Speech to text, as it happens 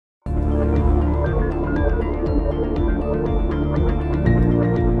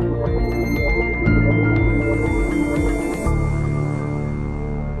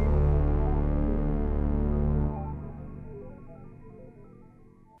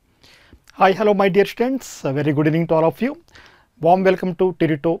Hi, hello my dear students, a very good evening to all of you. Warm welcome to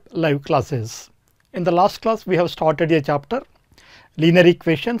Turito live classes. In the last class we have started a chapter linear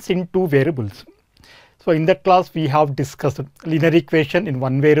equations in two variables. So in that class we have discussed linear equation in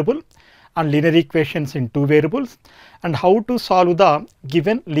one variable and linear equations in two variables and how to solve the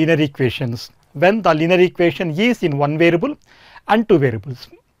given linear equations when the linear equation is in one variable and two variables.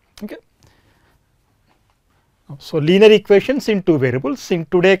 Okay. So linear equations in two variables. In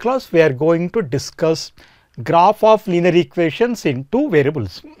today's class we are going to discuss graph of linear equations in two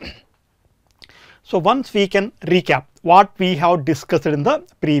variables. So once we can recap what we have discussed in the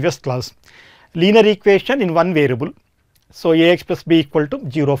previous class. Linear equation in one variable. So ax plus b equal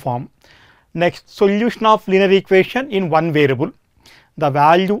to 0 form. Next, solution of linear equation in one variable. The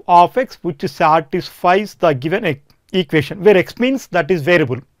value of x which satisfies the given equation, where x means that is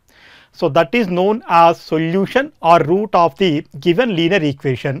variable. So that is known as solution or root of the given linear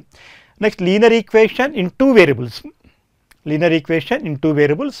equation. Next, linear equation in two variables. Linear equation in two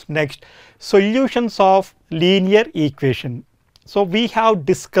variables. Next, solutions of linear equation. So we have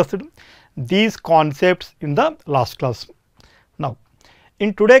discussed these concepts in the last class. Now,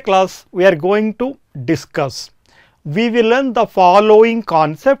 in today's class we are going to discuss. We will learn the following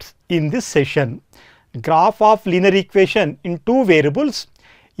concepts in this session. Graph of linear equation in two variables.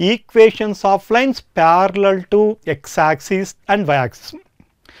 Equations of lines parallel to x-axis and y-axis.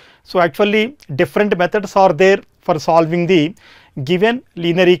 So actually different methods are there for solving the given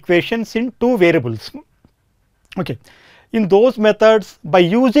linear equations in two variables. Okay. In those methods, by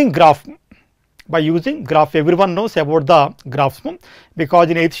using graph, everyone knows about the graphs, because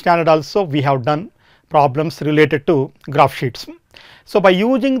in 8th standard also we have done problems related to graph sheets. So by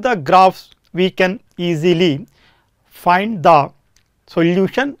using the graphs we can easily find the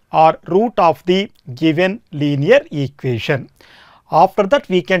solution or root of the given linear equation. After that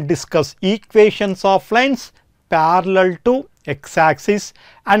we can discuss equations of lines parallel to x-axis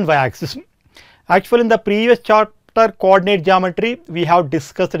and y-axis. Actually in the previous chapter coordinate geometry we have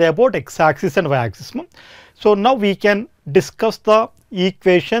discussed about x-axis and y-axis. So now we can discuss the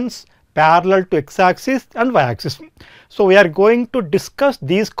equations parallel to x-axis and y-axis. So we are going to discuss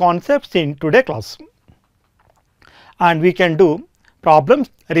these concepts in today's class and we can do problems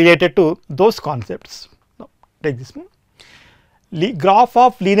related to those concepts. Now, take this one. Graph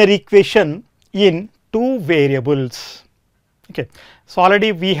of linear equation in two variables. Okay. So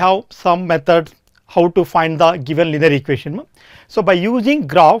already we have some methods how to find the given linear equation. So by using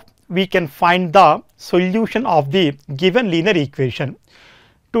graph we can find the solution of the given linear equation.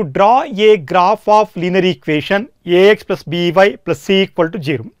 To draw a graph of linear equation ax plus by plus c equal to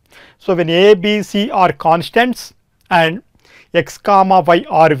 0. So when a, b, c are constants and x comma y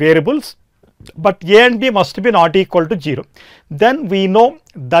are variables, but a and b must be not equal to 0. Then we know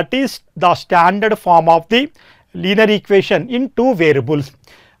that is the standard form of the linear equation in two variables.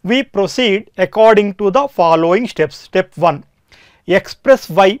 We proceed according to the following steps. Step 1. Express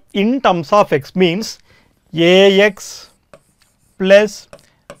y in terms of x means ax plus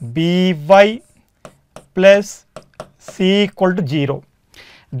by plus c equal to 0.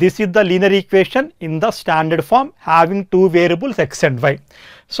 This is the linear equation in the standard form having two variables x and y.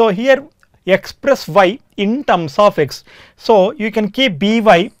 So here express y in terms of x. So you can keep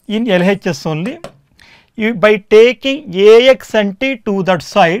by in LHS only. By taking ax and t to that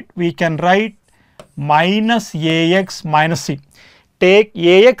side we can write minus ax minus c. Take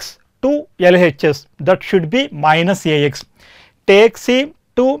ax to LHS, that should be minus ax. Take c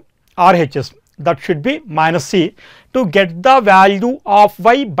to RHS, that should be minus c. To get the value of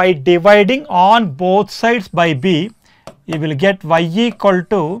y by dividing on both sides by b, you will get y equal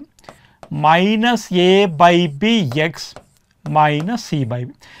to minus a by b x minus c by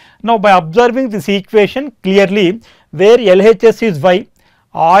b. Now by observing this equation clearly, where LHS is y,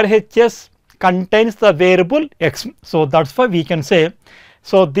 RHS contains the variable x. So that's why we can say,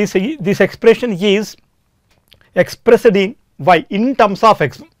 so this expression is expressed in y in terms of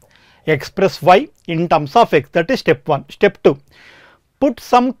x. Express y in terms of x, that is step 1. Step 2, put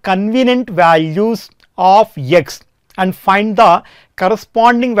some convenient values of x and find the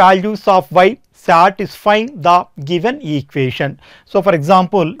corresponding values of y satisfying the given equation. So for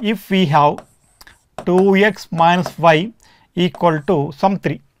example, if we have 2x minus y equal to some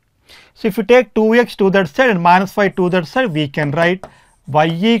 3. So if you take 2x to that side and minus y to that side, we can write y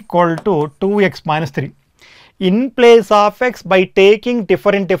equal to 2x minus 3. In place of x, by taking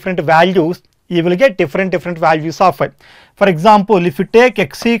different values, you will get different values of y. For example, if you take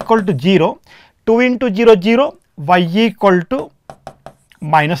x equal to 0, 2 into 0 0, y equal to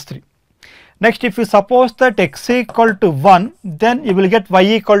minus 3. Next, if you suppose that x equal to 1, then you will get y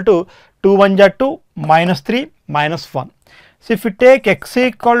equal to 2 1 are 2 minus 3 minus 1. So, if you take x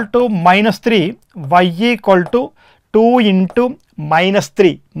equal to minus 3, y equal to 2 into minus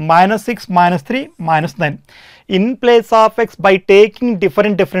 3 minus 6 minus 3 minus 9. In place of x, by taking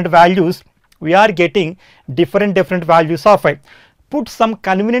different values, we are getting different values of y. Put some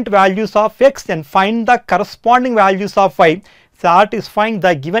convenient values of x and find the corresponding values of y satisfying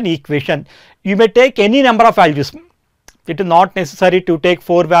the given equation. You may take any number of values. It is not necessary to take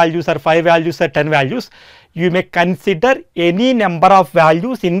 4 values or 5 values or 10 values. You may consider any number of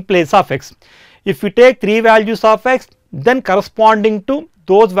values in place of x. If you take 3 values of x, then corresponding to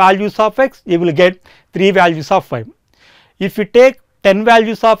those values of x, you will get 3 values of y. If you take 10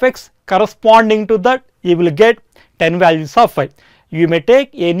 values of x, corresponding to that, you will get 10 values of y. You may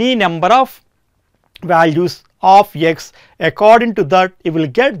take any number of values of x, according to that you will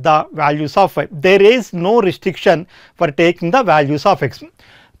get the values of y. There is no restriction for taking the values of x.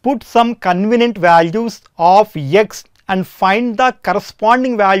 Put some convenient values of x and find the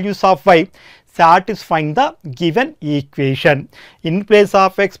corresponding values of y satisfying the given equation. In place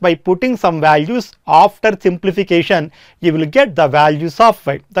of x, by putting some values, after simplification you will get the values of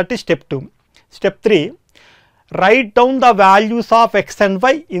y. That is step 2. Step 3, write down the values of x and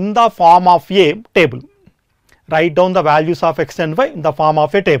y in the form of a table. Write down the values of x and y in the form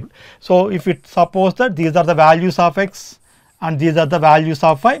of a table. So, if it suppose that these are the values of x and these are the values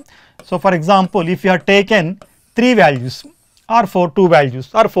of y. So, for example, if you have taken 3 values or 2 values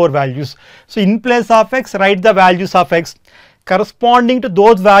or 4 values. So, in place of x, write the values of x. Corresponding to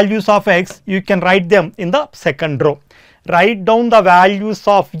those values of x, you can write them in the second row. Write down the values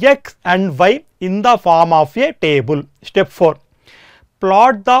of x and y in the form of a table. Step 4,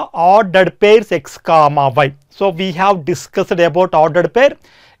 plot the ordered pairs x comma y. So, we have discussed about ordered pair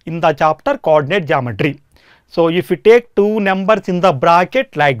in the chapter coordinate geometry. So, if you take 2 numbers in the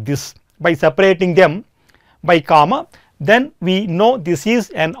bracket like this, by separating them by comma, then we know this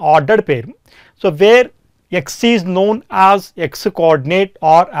is an ordered pair. So, where x is known as x coordinate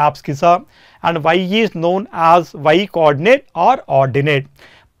or abscissa and y is known as y coordinate or ordinate.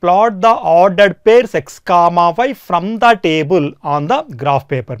 Plot the ordered pairs x comma y from the table on the graph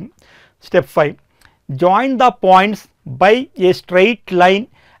paper. Step 5, join the points by a straight line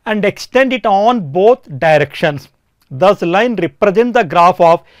and extend it on both directions. Thus, line represents the graph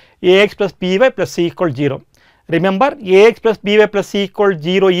of ax plus by plus c equal 0. Remember, ax plus by plus c equal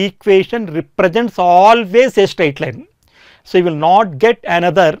 0 equation represents always a straight line. So, you will not get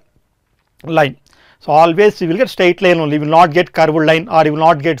another line. So, always you will get straight line only, you will not get curved line or you will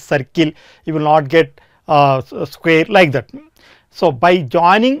not get circle, you will not get square like that. So, by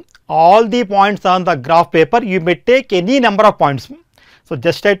joining all the points on the graph paper, you may take any number of points. So,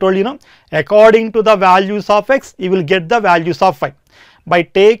 just I told you, according to the values of x, you will get the values of y. By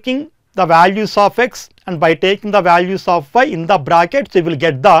taking the values of x and by taking the values of y in the brackets, you will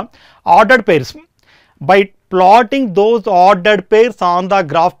get the ordered pairs. By plotting those ordered pairs on the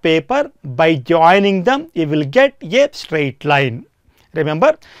graph paper, by joining them, you will get a straight line.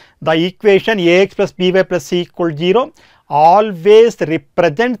 Remember, the equation ax plus by plus c equal 0 always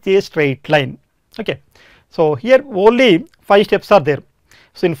represents a straight line. Okay. So, here only 5 steps are there.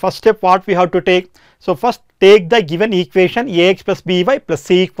 So, in first step, what we have to take? So, first take the given equation ax plus by plus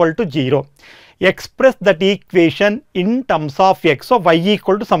c equal to 0. Express that equation in terms of x. So, y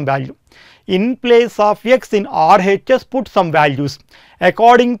equal to some value. In place of x in RHS, put some values.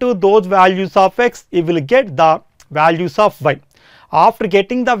 According to those values of x, you will get the values of y. After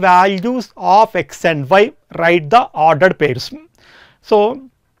getting the values of x and y, write the ordered pairs. So,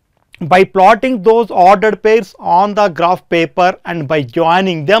 by plotting those ordered pairs on the graph paper and by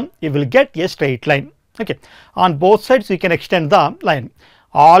joining them, you will get a straight line. Okay. On both sides, you can extend the line.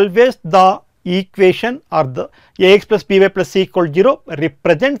 Always the equation or the ax plus by plus c equal 0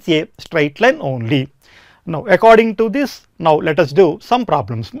 represents a straight line only. Now, according to this, now let us do some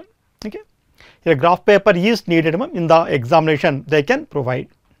problems. Okay. A graph paper is needed in the examination, they can provide,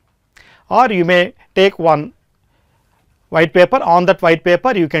 or you may take one white paper. On that white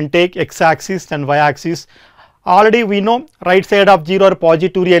paper, you can take x axis and y axis. Already we know right side of 0 are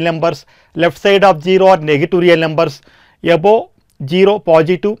positive real numbers, left side of 0 are negative real numbers, above 0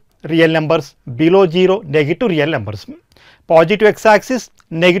 positive real numbers, below 0 negative real numbers. Positive x axis,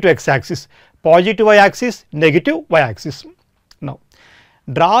 negative x axis, positive y axis, negative y axis. Now,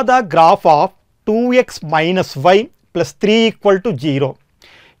 draw the graph of 2x minus y plus 3 equal to 0.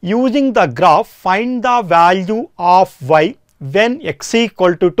 Using the graph, find the value of y when x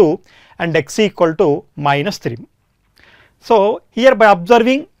equal to 2 and x equal to minus 3. So, here by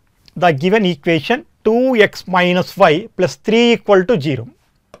observing the given equation 2x minus y plus 3 equal to 0.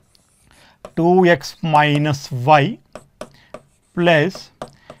 2x minus y plus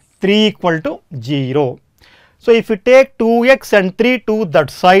 3 equal to 0. So, if you take 2x and 3 to that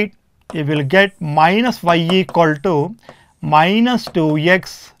side, you will get minus y equal to minus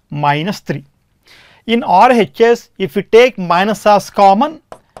 2x minus 3. In RHS, if you take minus as common,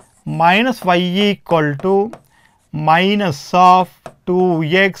 minus y equal to minus of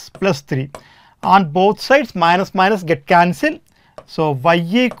 2x plus 3. On both sides minus minus get cancelled. So, y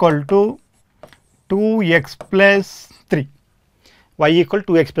equal to 2x plus 3, y equal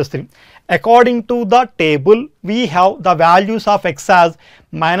to 2x plus 3. According to the table, we have the values of x as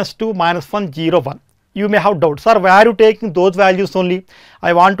minus 2, minus 1, 0, 1. You may have doubts, sir, where are you taking those values only?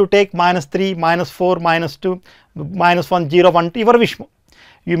 I want to take minus 3, minus 4, minus 2, minus 1, 0, 1, your wish.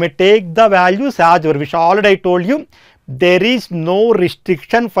 You may take the values as your wish. Already I told you, there is no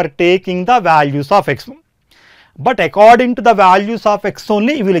restriction for taking the values of x. But according to the values of x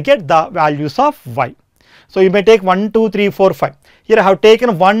only, you will get the values of y. So, you may take 1, 2, 3, 4, 5. Here I have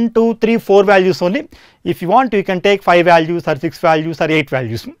taken 1, 2, 3, 4 values only. If you want, you can take 5 values or 6 values or 8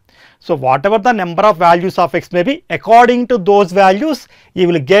 values. So, whatever the number of values of x may be, according to those values, you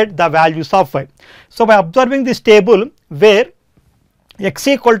will get the values of y. So, by observing this table where x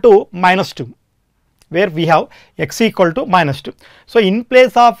equal to minus 2, where we have x equal to minus 2. So, in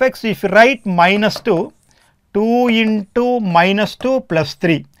place of x, if you write minus 2, 2 into minus 2 plus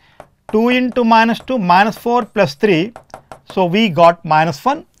 3, 2 into minus 2 minus 4 plus 3. So, we got minus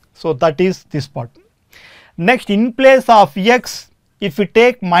 1. So, that is this part. Next, in place of x, if you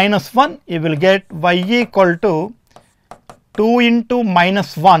take minus 1, you will get y equal to 2 into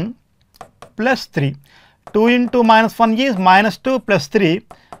minus 1 plus 3. 2 into minus 1 is minus 2 plus 3,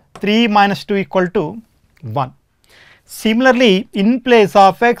 3 minus 2 equal to 1. Similarly, in place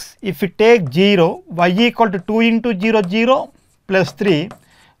of x, if you take 0, y equal to 2 into 0, 0 plus 3.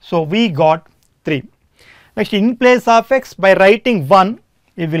 So, we got 3. Next, in place of x, by writing 1,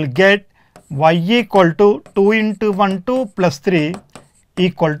 you will get y equal to 2 into 1, 2 plus 3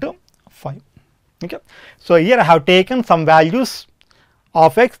 equal to 5. Okay. So, here I have taken some values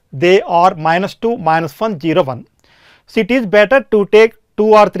of x, they are minus 2, minus 1, 0, 1. So, it is better to take 2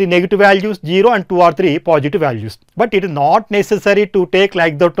 or 3 negative values, 0 and 2 or 3 positive values, but it is not necessary to take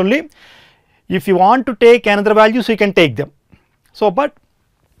like that only. If you want to take another values, you can take them. So, but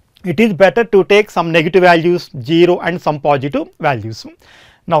it is better to take some negative values, 0 and some positive values.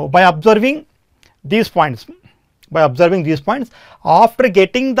 Now, by observing these points, after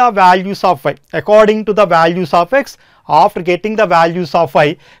getting the values of y, according to the values of x, after getting the values of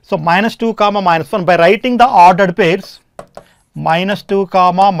y, so minus 2 comma minus 1, by writing the ordered pairs, minus 2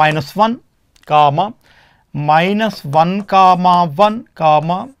 comma minus 1 comma minus 1 comma 1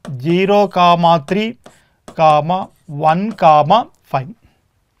 comma 0 comma 3 comma 1 comma 5.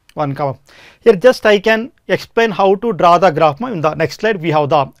 1 comma. Here just I can explain how to draw the graph. In the next slide we have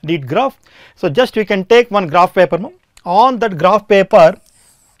the lead graph. So, just we can take one graph paper. On that graph paper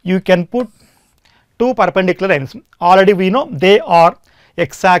you can put two perpendicular lines. Already we know they are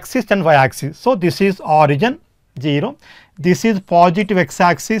x axis and y axis. So, this is origin 0, this is positive x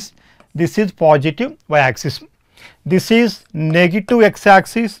axis, this is positive y axis, this is negative x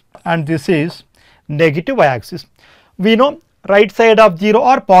axis and this is negative y axis. We know right side of 0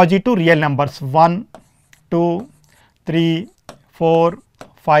 are positive real numbers 1, 2, 3, 4,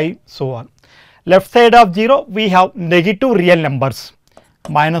 5, so on. Left side of 0 we have negative real numbers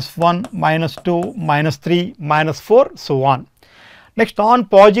minus 1, minus 2, minus 3, minus 4, so on. Next, on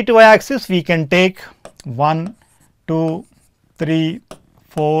positive y axis we can take 1, 2, 3,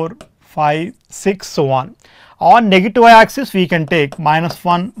 4, 5, 6, so on. On negative y axis we can take minus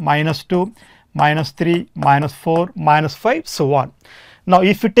 1, minus 2, minus 3, minus 4, minus 5, so on. Now,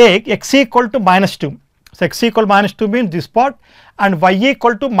 if you take x equal to minus 2, so x equal minus 2 means this part and y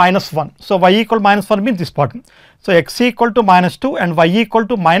equal to minus 1. So, y equal minus 1 means this part. So, x equal to minus 2 and y equal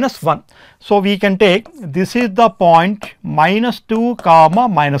to minus 1. So, we can take this is the point minus 2 comma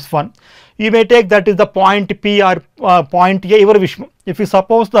minus 1. You may take that is the point P or point A, your wish. If you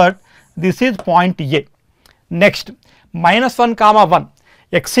suppose that this is point A. Next, minus 1 comma 1,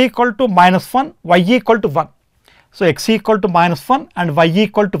 x equal to minus 1, y equal to 1. So, x equal to minus 1 and y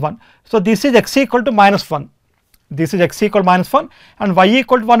equal to 1. So, this is x equal to minus 1, this is x equal minus 1 and y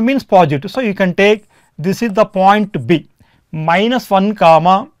equal to 1 means positive. So, you can take this is the point B minus 1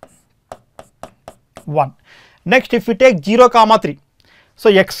 comma 1. Next, if you take 0 comma 3, so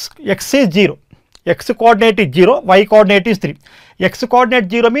x is 0 x coordinate is 0, y coordinate is 3. X coordinate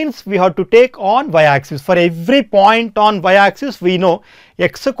 0 means we have to take on y axis. For every point on y axis we know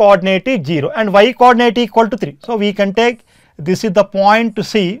x coordinate is 0 and y coordinate equal to 3. So, we can take this is the point to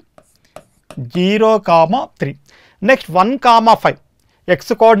see 0 comma 3. Next 1 comma 5,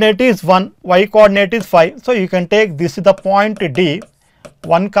 x coordinate is 1, y coordinate is 5. So, you can take this is the point D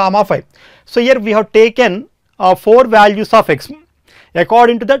 1 comma 5. So, here we have taken 4 values of x.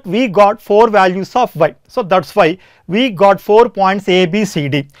 According to that we got 4 values of y. So, that is why we got 4 points A, B, C,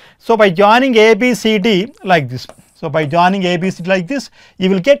 D. So, by joining A, B, C, D like this. So, by joining A, B, C, D like this, you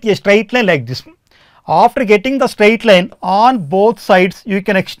will get a straight line like this. After getting the straight line on both sides, you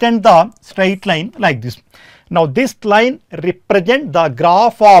can extend the straight line like this. Now, this line represents the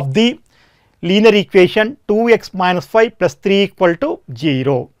graph of the linear equation 2x minus 5 plus 3 equal to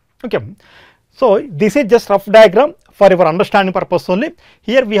 0. Okay. So, this is just rough diagram for your understanding purpose only.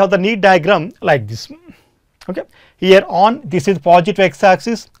 Here we have the neat diagram like this. Okay. Here on this is positive x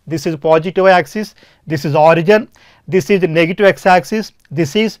axis, this is positive y axis, this is origin, this is negative x axis,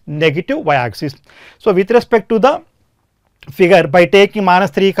 this is negative y axis. So, with respect to the figure, by taking minus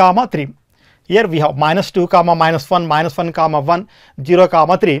 3 comma 3, here we have minus 2 comma minus 1 comma 1, 0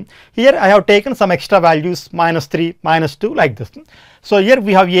 comma 3. Here I have taken some extra values minus 3, minus 2 like this. So, here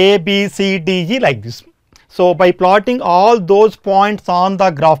we have A, B, C, D, E like this. So, by plotting all those points on the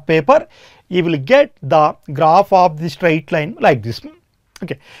graph paper, you will get the graph of the straight line like this.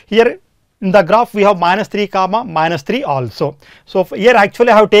 Okay. Here in the graph we have minus 3 comma minus 3 also. So, here actually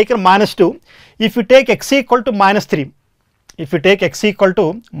I have taken minus 2. If you take x equal to minus 3, if you take x equal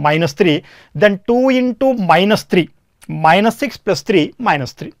to minus 3, then 2 into minus 3, minus 6 plus 3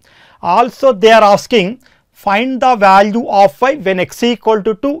 minus 3. Also they are asking find the value of y when x equal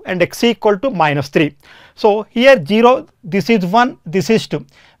to 2 and x equal to minus 3. So, here 0, this is 1, this is 2.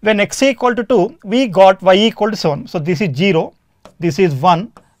 When x equal to 2, we got y equal to 7. So, this is 0, this is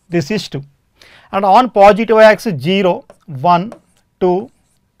 1, this is 2. And on positive y axis 0, 1, 2,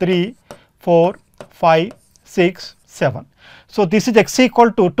 3, 4, 5, 6, 7. So, this is x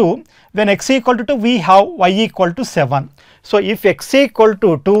equal to 2. When x equal to 2, we have y equal to 7. So, if x equal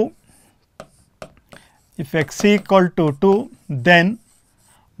to 2, if x equal to 2, then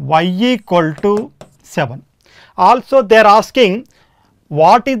y equal to 7. Also, they are asking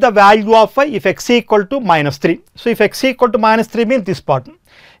what is the value of y if x equal to minus 3. So, if x equal to minus 3 means this part.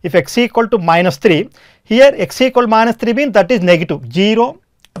 If x equal to minus 3, here x equal to minus 3 means that is negative 0,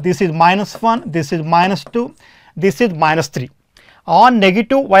 this is minus 1, this is minus 2, this is minus 3. On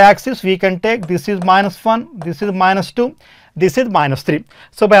negative y axis we can take this is minus 1, this is minus 2, this is minus 3.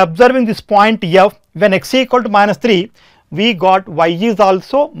 So, by observing this point F, when x equal to minus 3, we got y is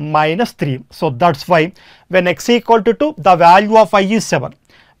also minus 3. So, that is why when x equal to 2, the value of y is 7.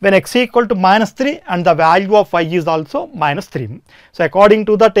 When x equal to minus 3 and the value of y is also minus 3. So, according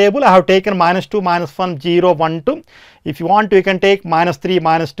to the table I have taken minus 2, minus 1, 0, 1, 2. If you want to, you can take minus 3,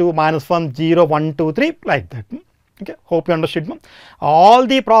 minus 2, minus 1, 0, 1, 2, 3 like that. Okay. Hope you understood. All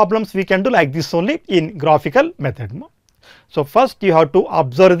the problems we can do like this only in graphical method. So, first you have to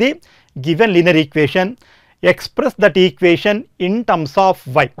observe the given linear equation, express that equation in terms of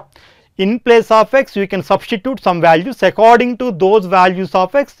y. In place of x, you can substitute some values. According to those values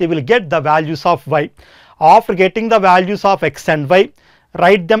of x, you will get the values of y. After getting the values of x and y,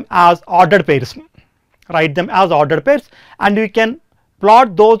 write them as ordered pairs. Write them as ordered pairs, and you can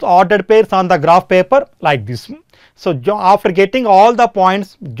plot those ordered pairs on the graph paper like this. So, after getting all the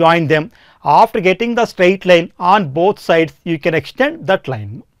points, join them. After getting the straight line on both sides, you can extend that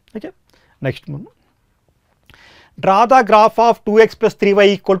line. Okay. Next one. Draw the graph of 2x plus 3y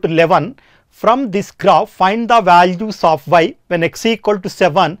equal to 11. From this graph, find the values of y when x equal to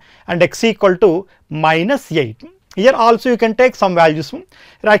 7 and x equal to minus 8. Here also you can take some values.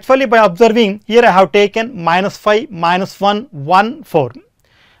 Actually, by observing here I have taken minus 5, minus 1, 1, 4.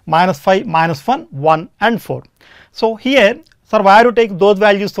 Minus 5, minus 1, 1 and 4. So, here sir, why to take those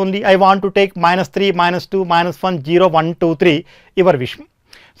values only? I want to take minus 3, minus 2, minus 1, 0, 1, 2, 3, your wish.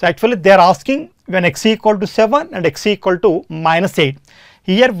 So, actually they are asking when x equal to 7 and x equal to minus 8.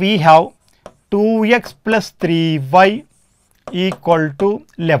 Here we have 2x plus 3y equal to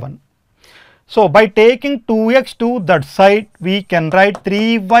 11. So, by taking 2x to that side, we can write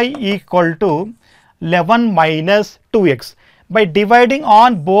 3y equal to 11 minus 2x. By dividing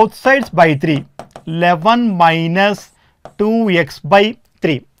on both sides by 3, 11 minus 2x by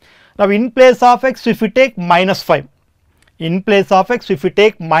 3. Now, in place of x, if we take minus 5, in place of x, if we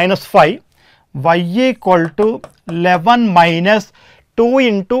take minus 5, y equal to 11 minus 2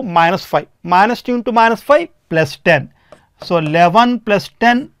 into minus 5, minus 2 into minus 5 plus 10. So, 11 plus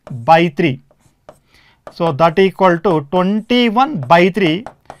 10 by 3. So, that equal to 21 by 3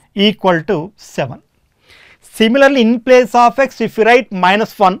 equal to 7. Similarly, in place of x, if you write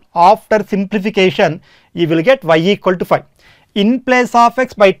minus 1 after simplification, you will get y equal to 5. In place of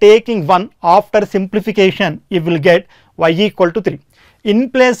x, by taking 1 after simplification, you will get y equal to 3. In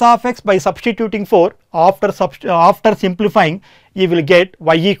place of x, by substituting 4 after simplifying, you will get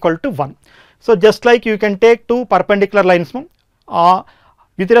y equal to 1. So, just like you can take two perpendicular lines,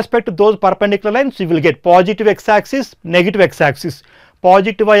 with respect to those perpendicular lines, you will get positive x axis, negative x axis,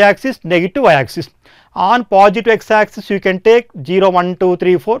 positive y axis, negative y axis. On positive x axis, you can take 0, 1, 2,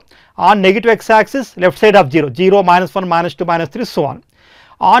 3, 4. On negative x axis, left side of 0, 0, minus 1, minus 2, minus 3, so on.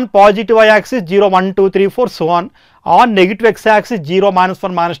 On positive y axis, 0, 1, 2, 3, 4, so on. On negative x axis, 0, minus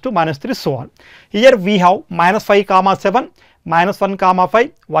 1, minus 2, minus 3, so on. Here we have minus 5 comma 7, minus 1 comma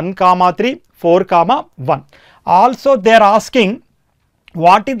 5, 1 comma 3, 4 comma 1. Also they are asking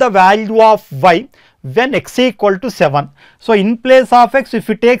what is the value of y when x equal to 7. So, in place of x, if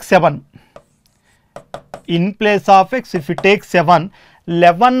you take 7, in place of x, if you take 7,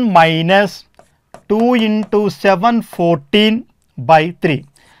 11 minus 2 into 7, 14 by 3.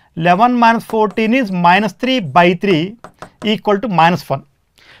 11 minus 14 is minus 3 by 3 equal to minus 1.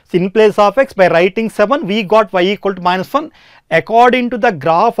 So, in place of x, by writing 7, we got y equal to minus 1. According to the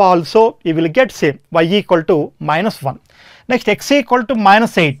graph also, you will get same, y equal to minus 1. Next, x equal to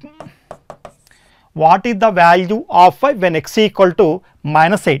minus 8. What is the value of y when x equal to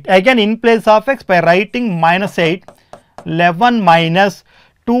minus 8? Again, in place of x, by writing minus 8, 11 minus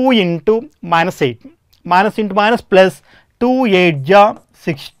 2 into minus 8. Minus into minus plus 2 8 ja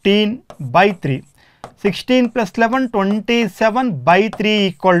 16 by 3. 16 plus 11, 27 by 3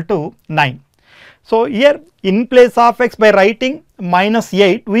 equal to 9. So, here in place of x, by writing minus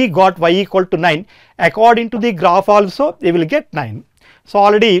 8, we got y equal to 9. According to the graph also, we will get 9. So,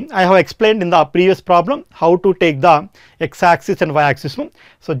 already I have explained in the previous problem how to take the x axis and y axis.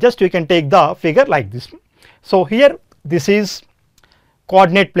 So, just you can take the figure like this. So, here this is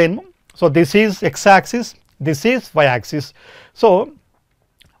coordinate plane. So, this is x axis, this is y axis. So,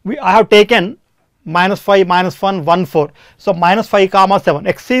 I have taken minus 5, minus 1, 1, 4. So, minus 5 comma 7,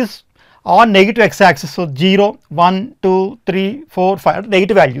 x is on negative x axis. So, 0, 1, 2, 3, 4, 5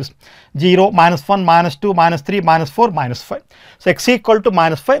 negative values, 0, minus 1, minus 2, minus 3, minus 4, minus 5. So, x equal to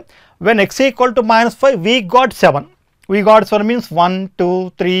minus 5. When x equal to minus 5, we got 7. We got 7 means 1,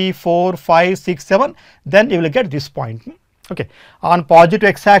 2, 3, 4, 5, 6, 7. Then you will get this point. Okay. On positive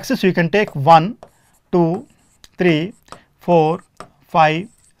x axis, you can take 1, 2, 3, 4, 5,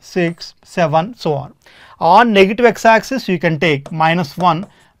 6, 7, so on. On negative x axis, you can take minus 1,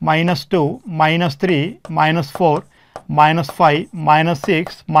 minus 2, minus 3, minus 4, minus 5, minus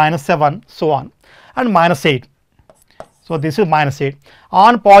 6, minus 7, so on, and minus 8. So, this is minus 8.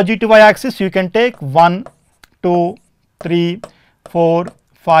 On positive y axis, you can take 1, 2, 3, 4,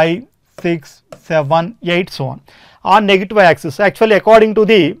 5, 6, 7, 8, so on. On negative y axis, actually according to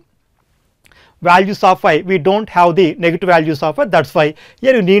the values of y, we do not have the negative values of y, that is why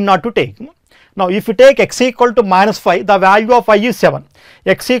here you need not to take. Now, if you take x equal to minus 5, the value of y is 7,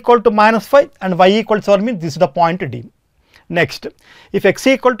 x equal to minus 5 and y equal to 7 means this is the point D. Next, if x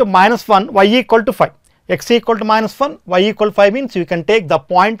equal to minus 1, y equal to 5, x equal to minus 1, y equal to 5 means you can take the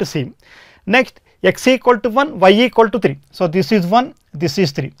point C. Next, x equal to 1, y equal to 3. So, this is 1, this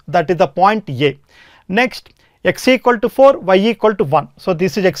is 3, that is the point A. Next, x equal to 4, y equal to 1. So,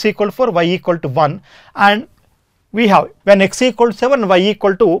 this is x equal to 4, y equal to 1, and we have when x equal to 7, y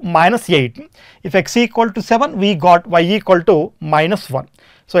equal to minus 8. If x equal to 7, we got y equal to minus 1.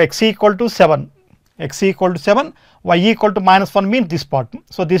 So, x equal to 7, x equal to 7, y equal to minus 1 means this part.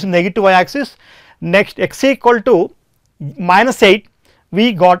 So, this is negative y axis. Next, x equal to minus 8,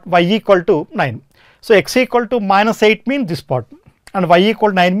 we got y equal to 9. So, x equal to minus 8 means this part and y equal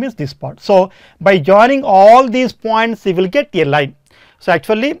to 9 means this part. So, by joining all these points, you will get a line. So,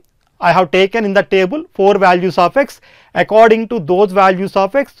 actually I have taken in the table 4 values of x. According to those values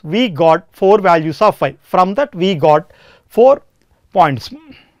of x, we got 4 values of y. From that, we got 4 points.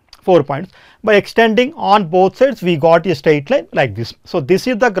 4 points. By extending on both sides, we got a straight line like this. So, this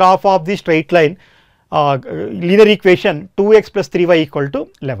is the graph of the straight line linear equation 2x plus 3y equal to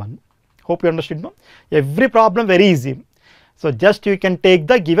 11. Hope you understood. No? Every problem very easy. So, just you can take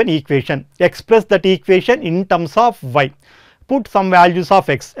the given equation, express that equation in terms of y. Put some values of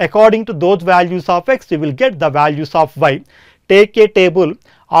x. According to those values of x, you will get the values of y. Take a table.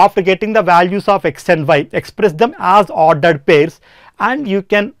 After getting the values of x and y, express them as ordered pairs and you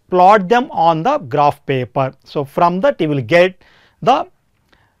can plot them on the graph paper. So, from that you will get the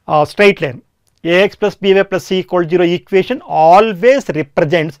straight line. Ax plus by plus c equal 0 equation always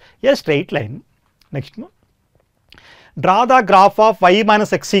represents a straight line. Next one. Draw the graph of y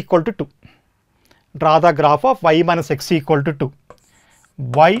minus x equal to 2. Draw the graph of y minus x equal to 2.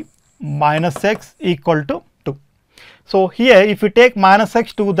 Y minus x equal to 2. So, here if you take minus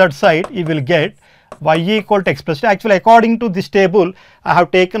x to that side, you will get y equal to x plus 2. Actually, according to this table, I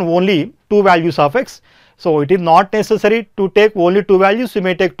have taken only 2 values of x. So, it is not necessary to take only 2 values, you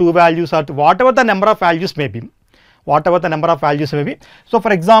may take 2 values or whatever the number of values may be. Whatever the number of values may be. So,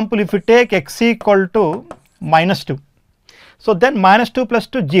 for example, if you take x equal to minus 2, so then minus 2 plus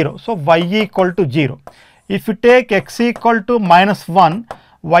 2 0. So, y equal to 0. If you take x equal to minus 1,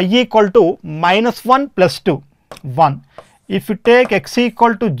 y equal to minus 1 plus 2 1. If you take x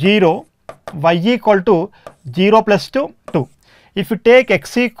equal to 0, y equal to 0 plus 2 2. If you take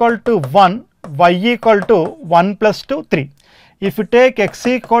x equal to 1, y equal to 1 plus 2 3. If you take x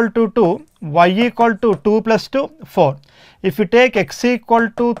equal to 2, y equal to 2 plus 2 4. If you take x equal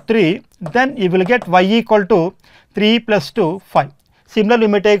to 3, then you will get y equal to 3 plus 2 5. Similarly, you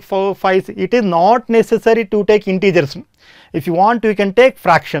may take 4 5. It is not necessary to take integers. If you want, you can take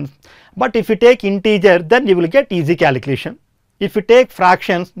fractions, but if you take integer, then you will get easy calculation. If you take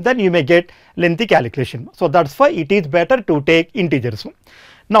fractions, then you may get lengthy calculation. So, that is why it is better to take integers.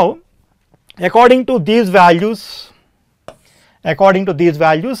 Now, according to these values,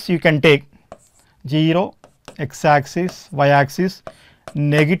 you can take 0 x axis, y axis,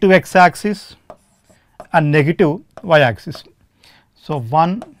 negative x axis and negative y axis. So,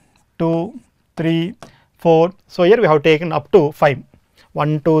 1, 2, 3, 4. So, here we have taken up to 5.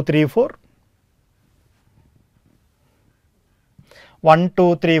 1, 2, 3, 4. 1,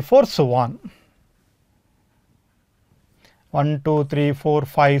 2, 3, 4, so on. 1, 2, 3, 4,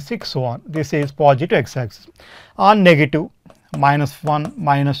 5, 6, so on. This is positive x axis. On negative, minus 1,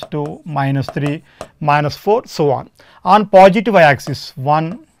 minus 2, minus 3, minus 4, so on. On positive y axis,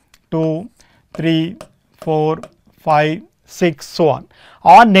 1, 2, 3, 4, 5, 6, so on.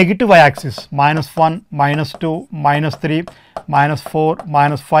 On negative y axis, minus 1, minus 2, minus 3, minus 4,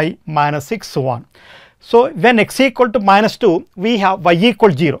 minus 5, minus 6, so on. So, when x equal to minus 2, we have y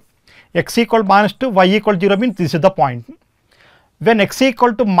equal 0. X equal minus 2, y equal 0 means this is the point. When x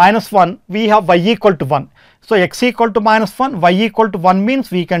equal to minus 1, we have y equal to 1. So, x equal to minus 1, y equal to 1 means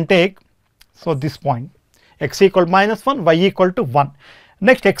we can take, so this point, x equal minus 1, y equal to 1.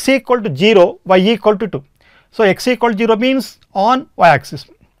 Next, x equal to 0, y equal to 2. So, x equal to 0 means on y axis.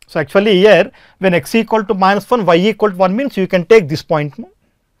 So, actually here when x equal to minus 1, y equal to 1 means you can take this point,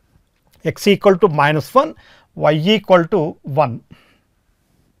 x equal to minus 1, y equal to 1.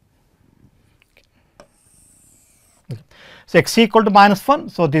 So, x equal to minus 1,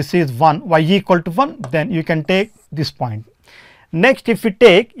 so this is 1, y equal to 1, then you can take this point. Next, if you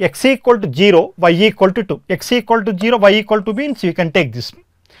take x equal to 0, y equal to 2, x equal to 0, y equal to means you can take this.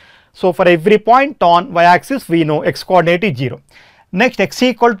 So, for every point on y axis, we know x coordinate is 0. Next, x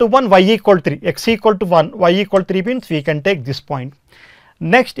equal to 1, y equal to 3, x equal to 1, y equal to 3 means we can take this point.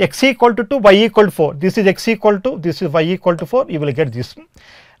 Next, x equal to 2, y equal to 4, this is x equal to, this is y equal to 4, you will get this.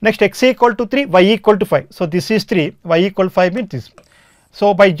 Next, x equal to 3, y equal to 5, so this is 3, y equal to 5 means this.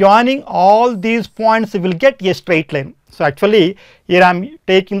 So, by joining all these points, you will get a straight line. So, actually here I am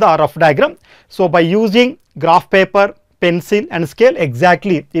taking the rough diagram. So, by using graph paper, pencil and scale,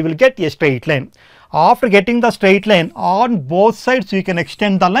 exactly you will get a straight line. After getting the straight line, on both sides you can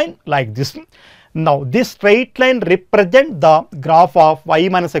extend the line like this. Now, this straight line represents the graph of y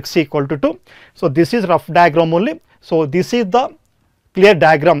minus x equal to 2. So, this is rough diagram only. So, this is the clear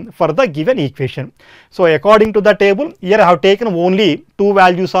diagram for the given equation. So, according to the table, here I have taken only 2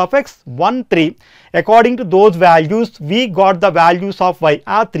 values of x, 1, 3. According to those values, we got the values of y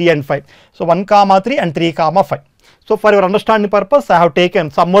are 3 and 5. So, 1 comma 3 and 3 comma 5. So, for your understanding purpose, I have taken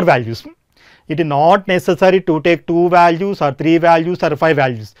some more values. It is not necessary to take 2 values or 3 values or 5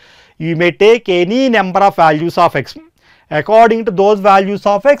 values. You may take any number of values of x. According to those values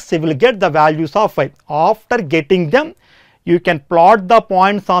of x, you will get the values of y. After getting them, you can plot the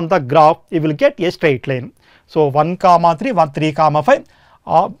points on the graph, you will get a straight line. So, 1 comma 3, 1, 3 comma 5.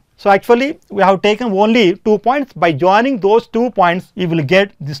 So, actually we have taken only 2 points. By joining those 2 points, you will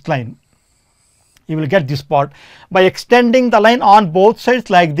get this line. You will get this part. By extending the line on both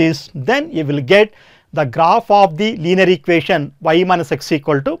sides like this, then you will get the graph of the linear equation y minus x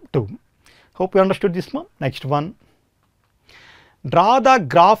equal to 2. Hope you understood this one. Next one. Draw the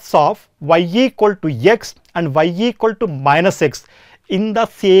graphs of y equal to x and y equal to minus x in the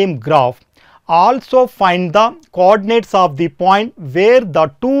same graph. Also find the coordinates of the point where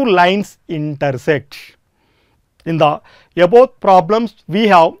the 2 lines intersect. In the above problems, we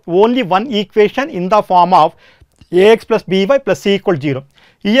have only one equation in the form of ax plus by plus c equal 0.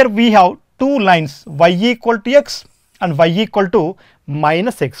 Here we have two lines y equal to x and y equal to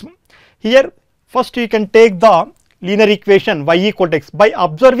minus x. Here first you can take the linear equation y equal to x by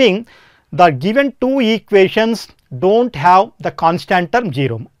observing the given two equations do not have the constant term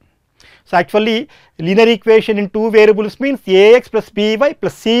 0. So, actually linear equation in two variables means ax plus by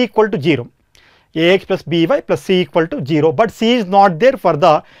plus c equal to 0, ax plus by plus c equal to 0, but c is not there for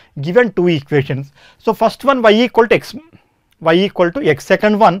the given two equations. So, first one y equal to x, y equal to x,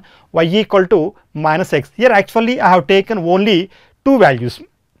 second one y equal to minus x. Here actually I have taken only two values.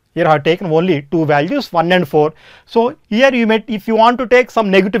 Here I have taken only two values 1 and 4. So, here you may, if you want to take some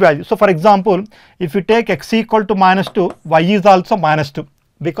negative value. So, for example, if you take x equal to minus 2, y is also minus 2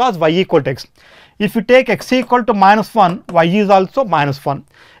 because y equal to x. If you take x equal to minus 1, y is also minus 1.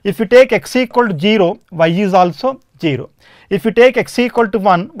 If you take x equal to 0, y is also 0. If you take x equal to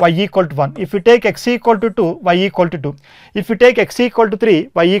 1, y equal to 1. If you take x equal to 2, y equal to 2. If you take x equal to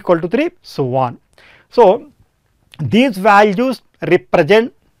 3, y equal to 3, so on. So, these values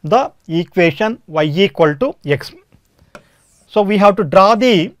represent the equation y equal to x. So, we have to draw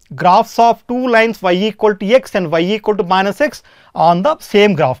the graphs of two lines y equal to x and y equal to minus x on the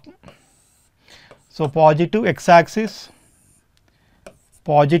same graph. So, positive x axis,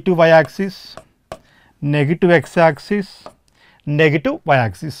 positive y axis, negative x axis, negative y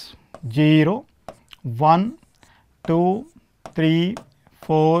axis, 0, 1, 2, 3,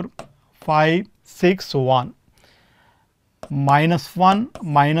 4, 5, 6, so on. Minus 1,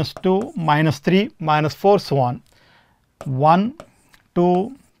 minus 2, minus 3, minus 4, so on. 1,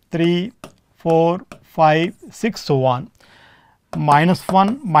 2, 3, 4, 5, 6, so on. Minus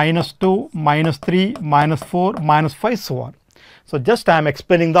 1, minus 2, minus 3, minus 4, minus 5, so on. So, just I am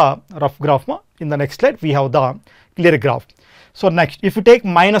explaining the rough graph. In the next slide, we have the clear graph. So, next, if you take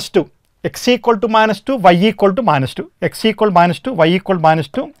minus 2, x equal to minus 2, y equal to minus 2, x equal to minus 2, y equal to minus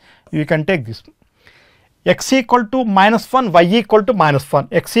 2, you can take this. X equal to minus 1, y equal to minus 1,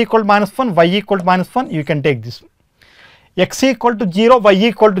 x equal to minus 1, y equal to minus 1, you can take this. X equal to 0, y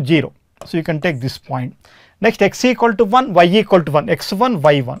equal to 0, so you can take this point. Next, x equal to 1, y equal to 1, x1,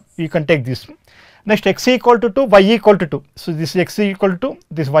 y1, you can take this. Next, x equal to 2, y equal to 2, so this is x equal to 2,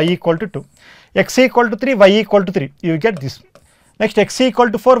 this y equal to 2. X equal to 3, y equal to 3, you get this. Next, x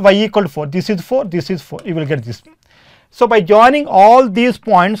equal to 4, y equal to 4, this is 4, this is 4, you will get this. So, by joining all these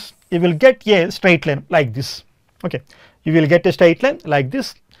points, you will get a straight line like this. Okay, you will get a straight line like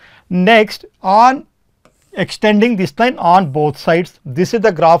this. Next, on extending this line on both sides, this is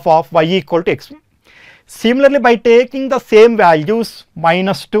the graph of y equal to x. Similarly, by taking the same values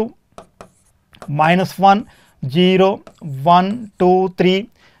minus 2, minus 1, 0, 1, 2, 3,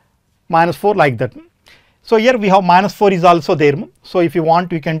 minus 4 like that. So, here we have minus 4 is also there. So, if you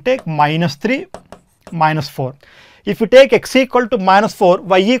want, you can take minus 3, minus 4. If you take x equal to minus 4,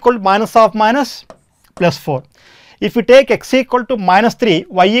 y equal to minus of minus plus 4. If you take x equal to minus 3,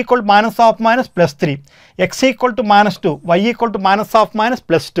 y equal to minus of minus plus 3. X equal to minus 2, y equal to minus of minus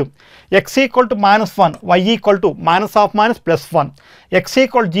plus 2. X equal to minus 1, y equal to minus of minus plus 1. X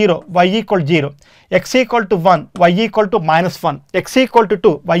equal to 0, y equal to 0. X equal to 1, y equal to minus 1. X equal to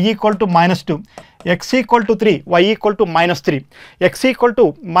 2, y equal to minus 2. X equal to 3, y equal to minus 3. X equal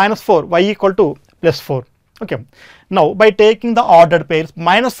to minus 4, y equal to plus 4. Okay. Now, by taking the ordered pairs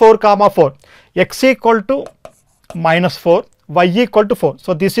minus 4 comma 4, x equal to minus 4, y equal to 4.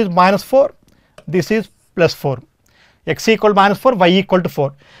 So, this is minus 4, this is plus 4, x equal to minus 4, y equal to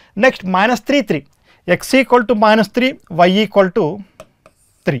 4. Next, minus 3, 3, x equal to minus 3, y equal to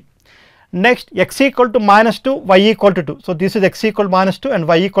 3. Next, x equal to minus 2, y equal to 2. So, this is x equal to minus 2 and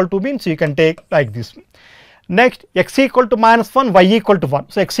y equal to means you can take like this. Next, x equal to minus 1, y equal to 1.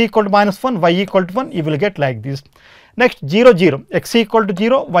 So, x equal to minus 1, y equal to 1, you will get like this. Next, 0, 0, x equal to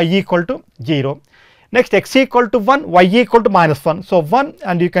 0, y equal to 0. Next, x equal to 1, y equal to minus 1. So, 1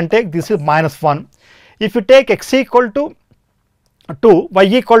 and you can take this is minus 1. If you take x equal to 2, y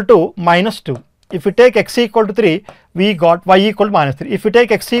equal to minus 2. If you take x equal to 3, we got y equal to minus 3. If you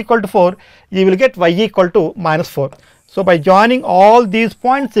take x equal to 4, you will get y equal to minus 4. So, by joining all these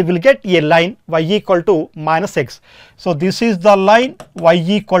points, you will get a line y equal to minus x. So, this is the line y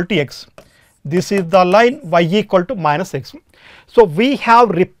equal to x. This is the line y equal to minus x. So, we have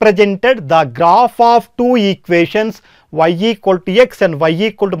represented the graph of two equations y equal to x and y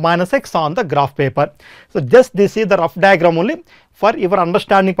equal to minus x on the graph paper. So, just this is the rough diagram only. For your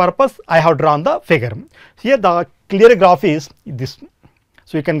understanding purpose, I have drawn the figure. Here the clear graph is this.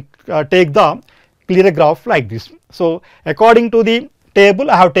 So, you can take the clear graph like this. So, according to the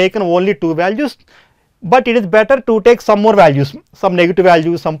table, I have taken only two values, but it is better to take some more values, some negative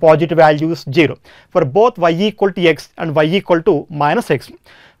values, some positive values, 0 for both y equal to x and y equal to minus x.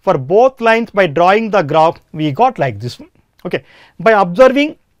 for both lines by drawing the graph we got like this. Okay. By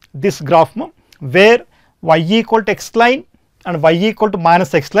observing this graph where y equal to x line and y equal to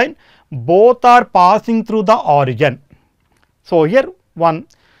minus x line, both are passing through the origin. So, here one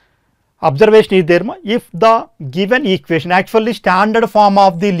observation is there, if the given equation, actually standard form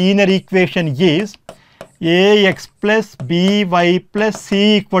of the linear equation is ax plus by plus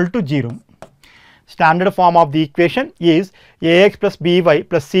c equal to 0. Standard form of the equation is ax plus by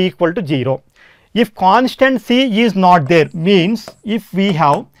plus c equal to 0. If constant c is not there, means if we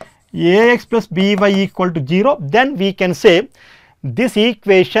have ax plus by equal to 0, then we can say this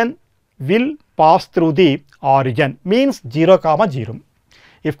equation will pass through the origin, means 0 comma 0.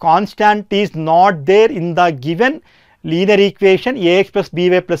 If constant is not there in the given linear equation ax plus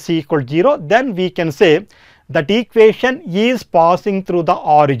by plus c equal to 0, then we can say that equation is passing through the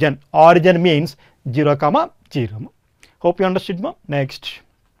origin. Origin means 0 comma 0. Hope you understood. Next,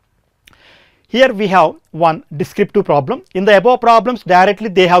 here we have one descriptive problem. In the above problems, directly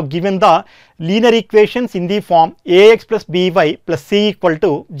they have given the linear equations in the form ax plus by plus c equal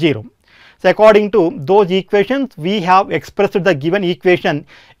to 0. So, according to those equations, we have expressed the given equation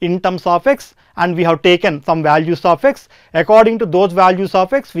in terms of x, and we have taken some values of x. According to those values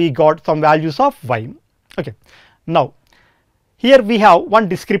of x, we got some values of y. Okay. Now, here we have one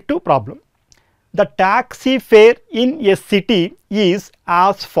descriptive problem. The taxi fare in a city is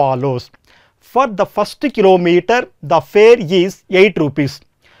as follows. For the first kilometer, the fare is 8 rupees.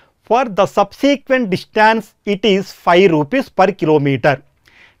 For the subsequent distance, it is 5 rupees per kilometer.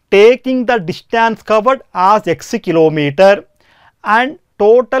 Taking the distance covered as x kilometer and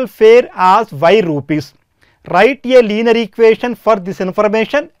total fare as y rupees, write a linear equation for this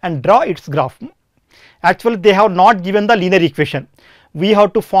information and draw its graph. Actually, they have not given the linear equation. We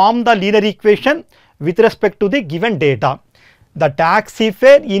have to form the linear equation with respect to the given data. The taxi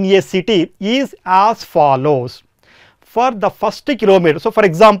fare in a city is as follows. For the first kilometer, so for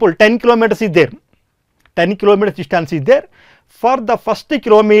example 10 kilometers is there, 10 kilometers distance is there. For the first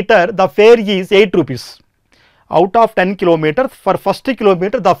kilometer, the fare is 8 rupees. Out of 10 kilometers, for first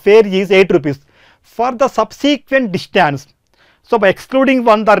kilometer, the fare is 8 rupees. For the subsequent distance, so by excluding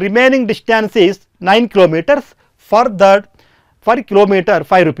one, the remaining distance is 9 kilometers. For that, per kilometer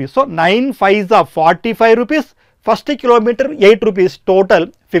 5 rupees. So, 9 5s are 45 rupees. First kilometer 8 rupees, total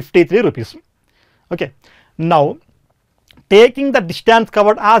 53 rupees. Okay. Now, taking the distance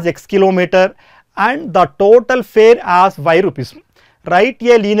covered as x kilometer and the total fare as y rupees, write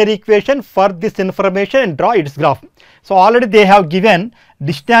a linear equation for this information and draw its graph. So, already they have given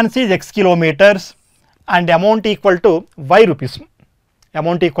distance is x kilometers and amount equal to y rupees,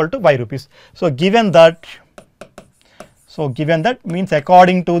 amount equal to y rupees. So, given that means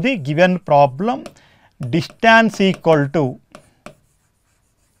according to the given problem, distance equal to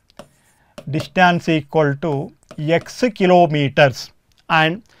x kilometers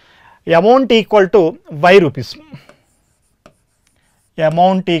and amount equal to y rupees,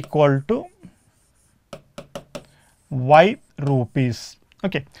 amount equal to y rupees.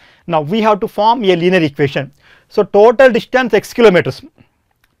 Okay. Now, we have to form a linear equation. So, total distance x kilometers,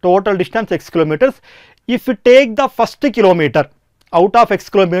 total distance x kilometers. If you take the first kilometer out of x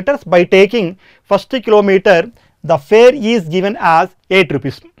kilometers, by taking first kilometer, the fare is given as 8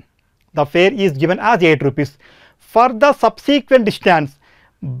 rupees. The fare is given as 8 rupees. For the subsequent distance,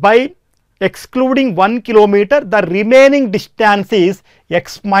 by excluding 1 kilometer, the remaining distance is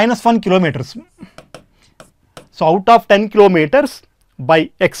x minus 1 kilometers. So, out of 10 kilometers,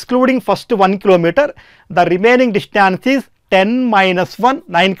 by excluding first 1 kilometer, the remaining distance is 10 minus 1,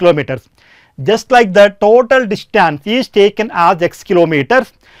 9 kilometers. Just like the total distance is taken as x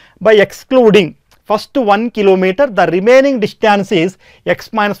kilometers, by excluding first 1 kilometer, the remaining distance is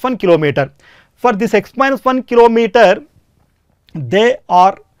x minus 1 kilometer. For this x minus 1 kilometer, they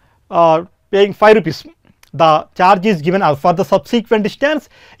are paying 5 rupees. The charge is given as for the subsequent distance,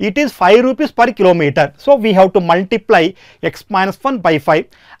 it is 5 rupees per kilometer. So, we have to multiply x minus 1 by 5,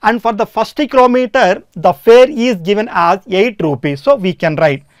 and for the first kilometer, the fare is given as 8 rupees. So, we can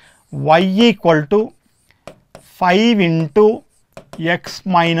write y equal to 5 into x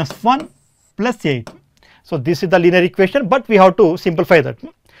minus 1 plus 8. So, this is the linear equation, but we have to simplify that.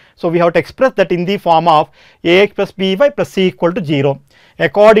 So, we have to express that in the form of ax plus by plus c equal to 0.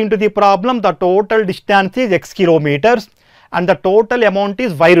 According to the problem, the total distance is x kilometers and the total amount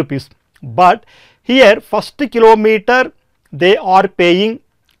is y rupees. But here first kilometer they are paying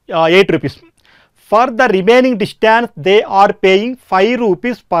 8 rupees. For the remaining distance, they are paying 5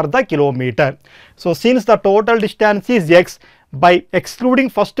 rupees per the kilometer. So, since the total distance is x, by excluding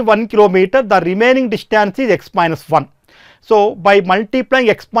first 1 kilometer, the remaining distance is x minus 1. So by multiplying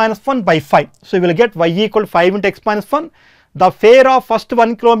x minus 1 by 5, so you will get y equal to 5 into x minus 1. The fare of first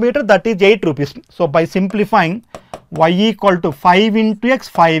 1 kilometer, that is 8 rupees. So by simplifying, y equal to 5 into x,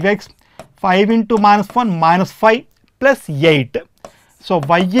 5x, 5 into minus 1 minus 5 plus 8. So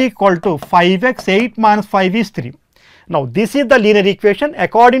y equal to 5x, 8 minus 5 is 3. Now this is the linear equation.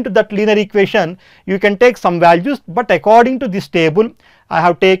 According to that linear equation, you can take some values, but according to this table, I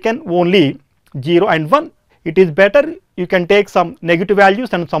have taken only 0 and 1. It is better you can take some negative values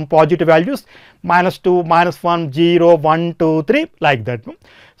and some positive values, minus 2, minus 1, 0, 1, 2, 3, like that.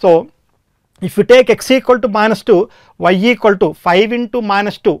 So if you take x equal to minus 2, y equal to 5 into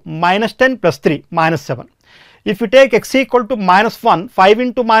minus 2 minus 10 plus 3 minus 7. If you take x equal to minus 1, 5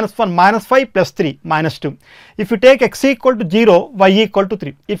 into minus 1 minus 5 plus 3 minus 2. If you take x equal to 0, y equal to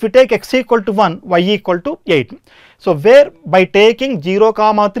 3. If you take x equal to 1, y equal to 8. So where by taking 0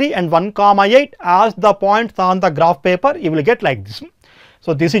 comma 3 and 1 comma 8 as the points on the graph paper, you will get like this.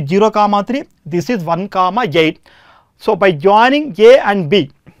 So this is 0 comma 3, this is 1 comma 8. So by joining a and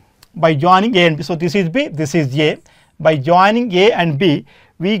b, so this is b, this is a. By joining a and b,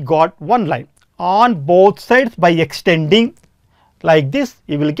 we got one line. On both sides, by extending like this,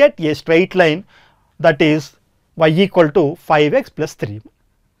 you will get a straight line, that is y equal to 5x plus 3.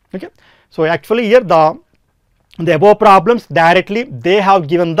 Okay. So actually here the above problems directly they have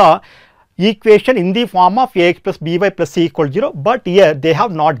given the equation in the form of ax plus by plus c equal to 0, but here they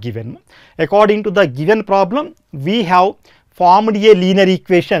have not given. According to the given problem, we have formed a linear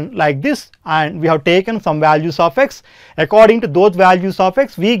equation like this, and we have taken some values of x. According to those values of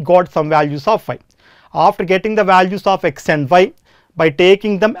x, we got some values of y. After getting the values of x and y, by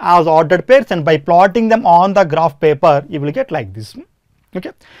taking them as ordered pairs and by plotting them on the graph paper, you will get like this.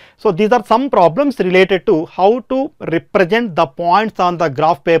 Okay. So these are some problems related to how to represent the points on the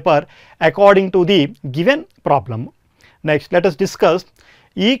graph paper according to the given problem. Next, let us discuss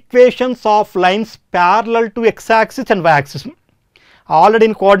equations of lines parallel to x axis and y axis. Already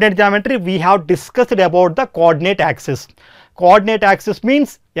in coordinate geometry, we have discussed about the coordinate axis. Coordinate axis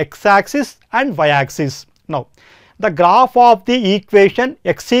means x axis and y axis. Now the graph of the equation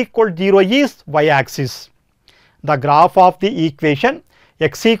x equal to 0 is y axis. The graph of the equation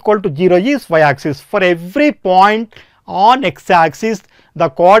x equal to 0 is y axis. For every point on x axis, the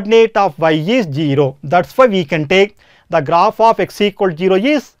coordinate of y is 0. That is why we can take the graph of x equal to 0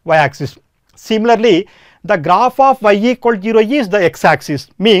 is y axis. Similarly, the graph of y equal to 0 is the x axis,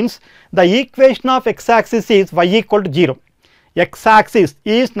 means the equation of x axis is y equal to 0. X axis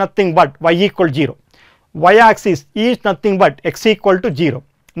is nothing but y equal to 0. Y axis is nothing but x equal to 0.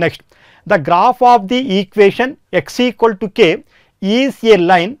 Next, the graph of the equation x equal to k is a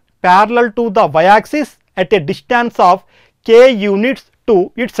line parallel to the y axis at a distance of k units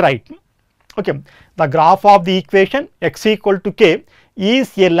to its right. Okay. The graph of the equation x equal to k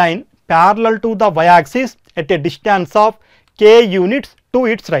is a line parallel to the y axis at a distance of k units to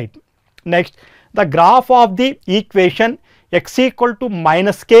its right. Next, the graph of the equation x equal to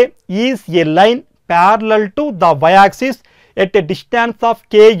minus k is a line parallel to the y axis at a distance of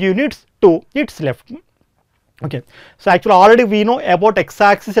k units to its left. Okay. So actually already we know about x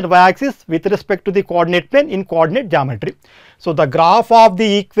axis and y axis with respect to the coordinate plane in coordinate geometry. So the graph of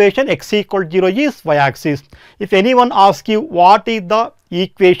the equation x equal to 0 is y axis. If anyone asks you what is the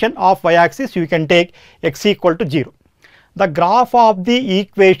equation of y axis, you can take x equal to 0. The graph of the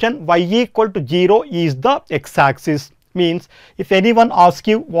equation y equal to 0 is the x axis, means if anyone asks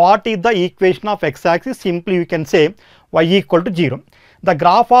you what is the equation of x axis, simply you can say y equal to 0. The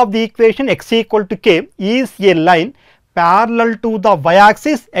graph of the equation x equal to k is a line parallel to the y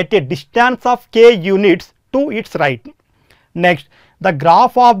axis at a distance of k units to its right. Next, the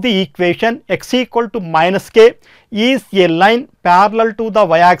graph of the equation x equal to minus k is a line parallel to the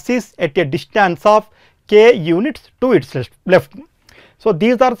y axis at a distance of k units to its left. So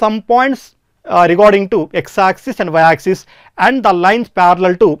these are some points regarding to x axis and y axis and the lines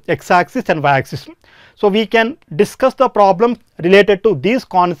parallel to x axis and y axis. So we can discuss the problems related to these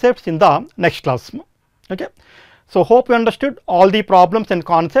concepts in the next class. Okay. So hope you understood all the problems and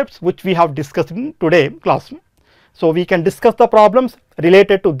concepts which we have discussed in today's class. So we can discuss the problems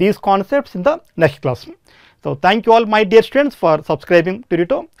related to these concepts in the next class. So thank you all my dear students for subscribing to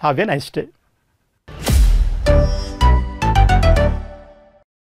Turito. Have a nice day.